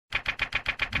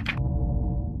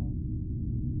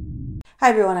Hi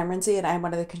everyone, I'm Rinsey and I'm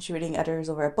one of the contributing editors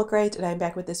over at Book Riot, and I'm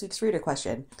back with this week's reader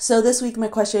question. So this week my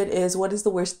question is, what is the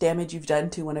worst damage you've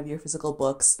done to one of your physical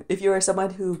books? If you are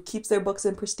someone who keeps their books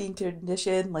in pristine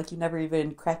condition, like you never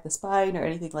even crack the spine or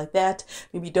anything like that,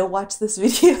 maybe don't watch this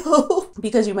video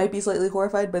because you might be slightly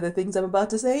horrified by the things I'm about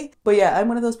to say. But yeah, I'm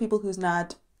one of those people who's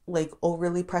not like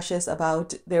overly precious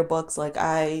about their books. Like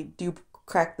I do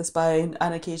crack the spine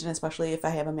on occasion, especially if I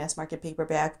have a mass market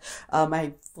paperback.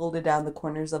 I folded down the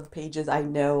corners of the pages. I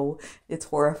know it's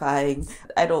horrifying.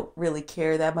 I don't really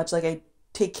care that much. Like I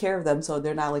take care of them so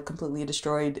they're not like completely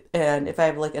destroyed. And if I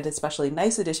have like an especially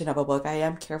nice edition of a book, I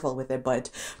am careful with it, but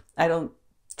I don't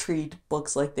treat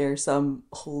books like they're some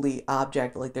holy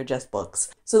object, like they're just books.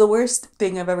 So the worst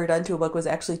thing I've ever done to a book was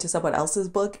actually to someone else's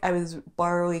book. I was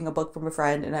borrowing a book from a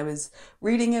friend and I was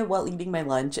reading it while eating my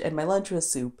lunch, and my lunch was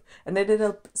soup, and I ended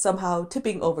up somehow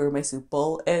tipping over my soup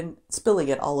bowl and spilling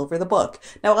it all over the book.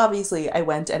 Now obviously I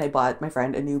went and I bought my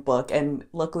friend a new book, and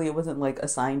luckily it wasn't like a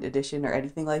signed edition or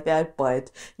anything like that,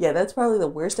 but yeah, that's probably the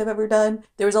worst I've ever done.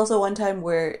 There was also one time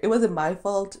where it wasn't my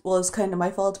fault. Well, it was kind of my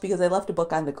fault because I left a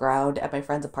book on the ground at my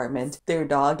friend's apartment. Their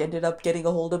dog ended up getting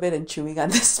a hold of it and chewing on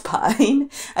the spine.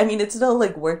 I mean, it still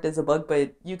like worked as a book,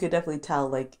 but you could definitely tell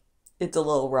like it's a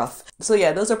little rough. So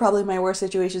yeah, those are probably my worst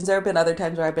situations. There have been other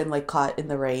times where I've been like caught in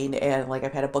the rain and like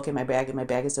I've had a book in my bag and my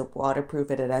bag is waterproof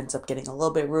and it ends up getting a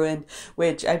little bit ruined,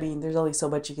 which I mean, there's only so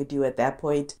much you could do at that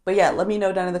point. But yeah, let me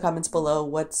know down in the comments below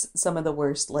what's some of the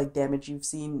worst like damage you've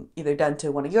seen either done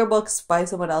to one of your books by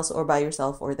someone else or by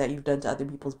yourself, or that you've done to other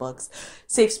people's books.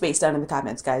 Safe space down in the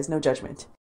comments, guys. No judgment.